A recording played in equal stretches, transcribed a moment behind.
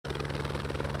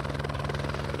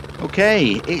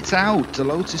Okay, it's out. The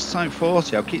Lotus Type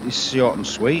 40. I'll keep this short and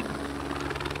sweet.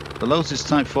 The Lotus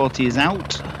Type 40 is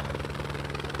out.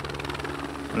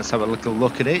 Let's have a little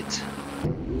look at it.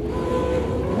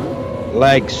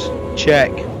 Legs,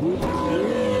 check.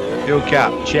 Fuel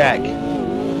cap, check.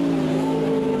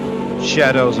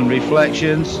 Shadows and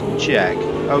reflections, check.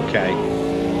 Okay.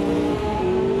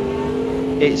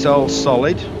 It's all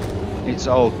solid. It's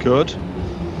all good.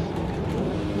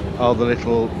 All the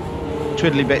little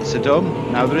twiddly bits are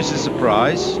done. Now there is a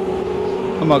surprise.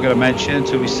 I'm not going to mention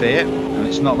until we see it, and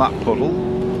it's not that puddle.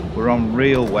 We're on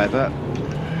real weather.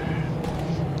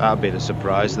 That'll be the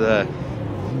surprise there.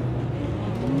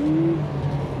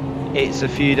 It's a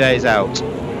few days out.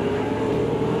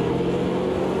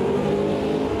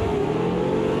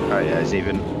 Oh yeah, it's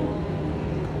even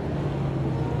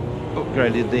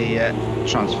upgraded the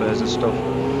transfers and stuff.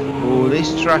 Oh,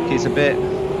 this track is a bit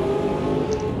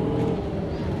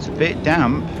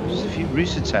damp. There's a few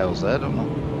rooster tails there, I don't know.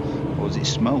 Or was it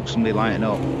smoke? Somebody lighting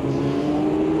up.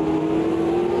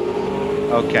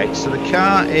 Okay, so the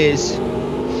car is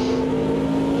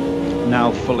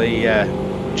now fully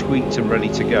tweaked and ready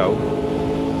to go.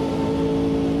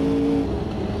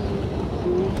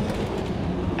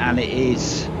 And it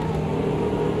is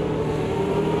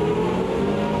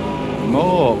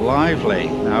more lively.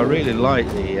 Now I really like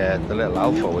the little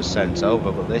Alpha was sent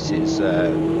over, but this is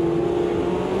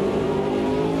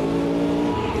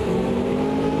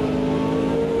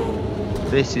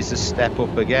a step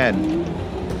up again.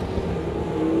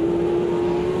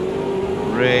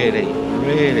 Really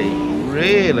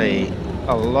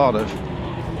a lot of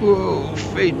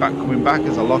feedback coming back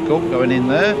as a lock up going in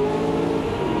there.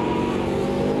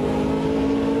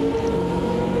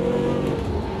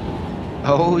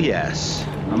 Oh yes,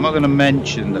 I'm not going to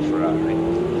mention the Ferrari.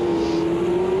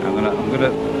 I'm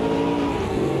gonna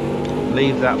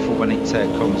leave that for when it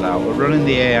comes out. We're running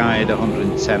the AI at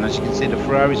 110. As you can see, the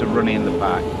Ferraris are running in the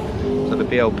back, so the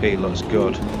BOP looks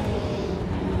good.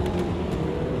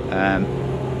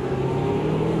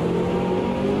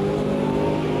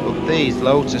 But these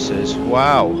Lotuses,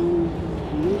 wow!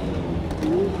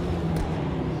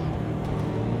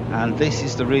 And this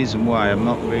is the reason why I'm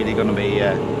not really going to be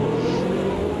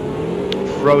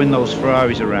throwing those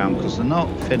Ferraris around, because they're not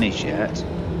finished yet.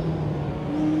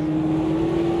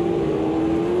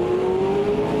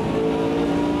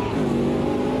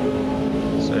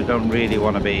 So I don't really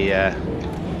want to be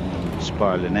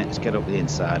spoiling it. Let's get up the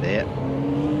inside here.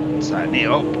 Tighten it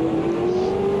up.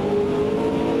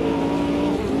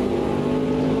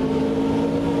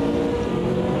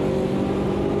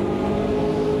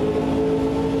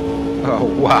 Oh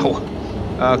wow.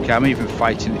 Okay, I'm even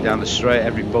fighting it down the straight.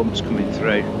 Every bump's coming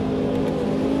through.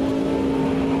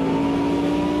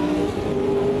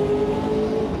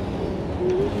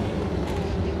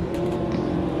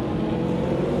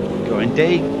 Going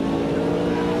deep.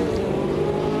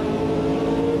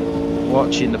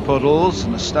 Watching the puddles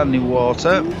and the standing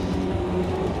water.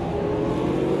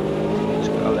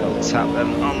 Just got a little tap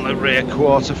then on the rear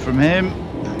quarter from him.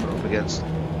 And we're up against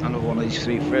another one of these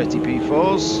 330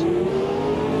 P4s.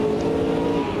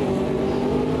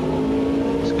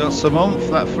 Got some oomph,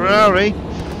 that Ferrari.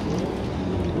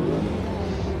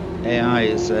 AI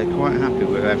is quite happy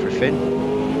with everything.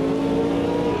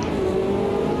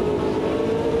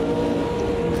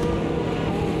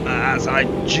 As I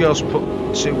just put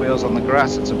two wheels on the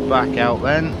grass, it's a back out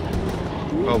then.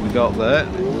 What we got there?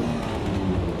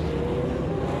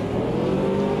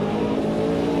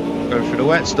 Going through the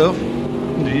wet stuff.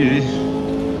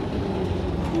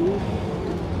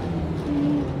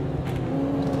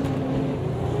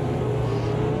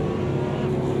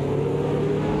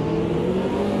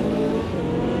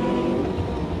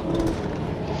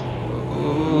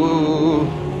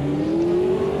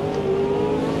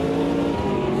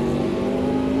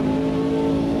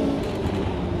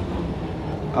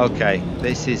 Okay,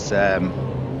 this is I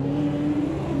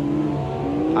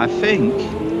think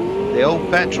the old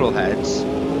petrol heads,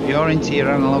 if you're into your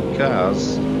analog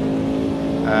cars,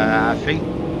 I think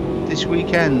this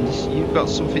weekend you've got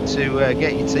something to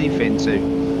get your teeth into.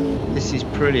 This is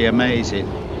pretty amazing.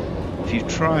 If you've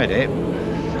tried it,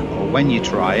 or when you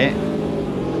try it,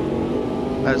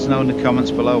 let us know in the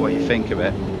comments below what you think of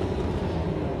it.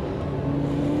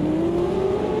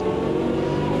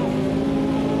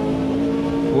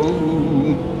 Whoa.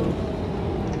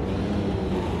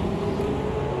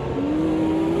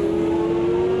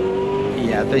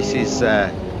 Yeah, this is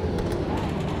an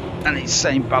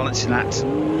insane balancing act,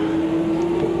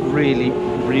 but really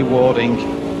rewarding.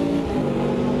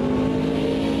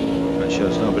 Make sure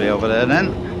there's nobody over there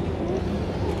then.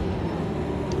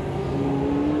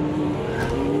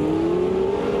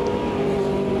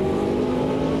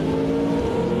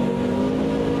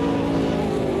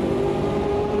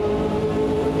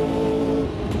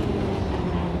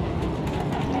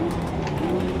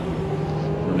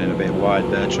 Running a bit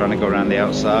wide there, trying to go around the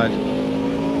outside.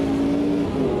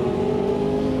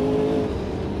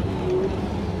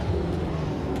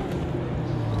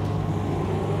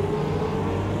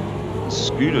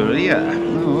 Scuderia.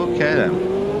 Oh, okay then.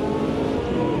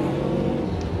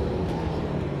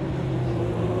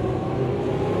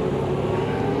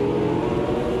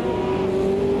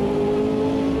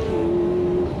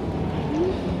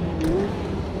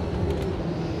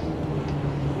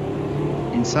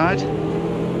 Inside.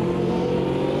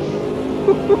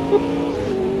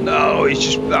 No, it's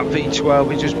just that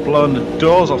V12. It's just blown the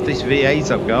doors off this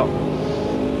V8 I've got.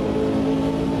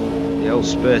 The old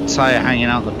spare tyre hanging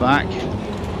out the back.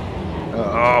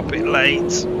 Oh, a bit late.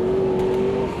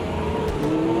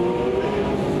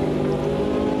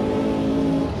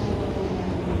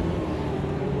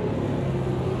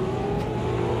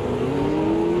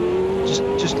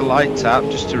 Just a light tap,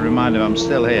 just to remind him I'm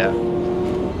still here.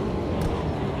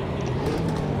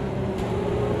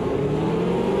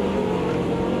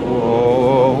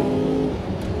 Whoa!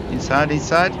 Inside.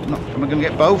 Not, am I going to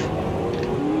get both?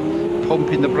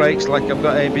 Pumping the brakes like I've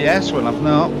got ABS when I've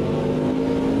not.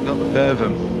 Got the pair of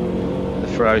them. The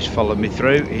Ferrari's followed me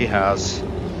through. He has.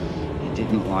 He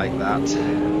didn't like that.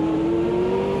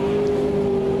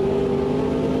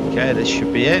 Okay, this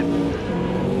should be it.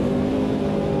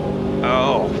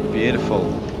 Oh, beautiful.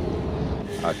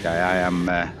 Okay, I am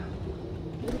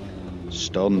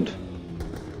stunned.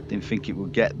 Didn't think it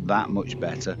would get that much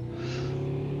better.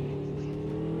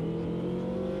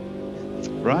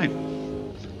 Right.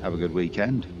 Have a good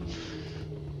weekend.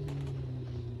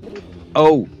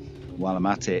 Oh, while I'm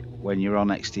at it, when you're on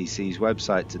XTC's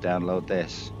website to download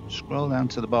this, scroll down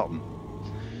to the bottom.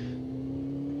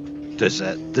 There's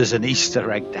an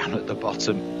Easter egg down at the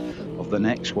bottom of the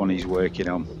next one he's working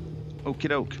on. Okie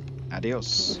doke.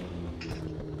 Adios.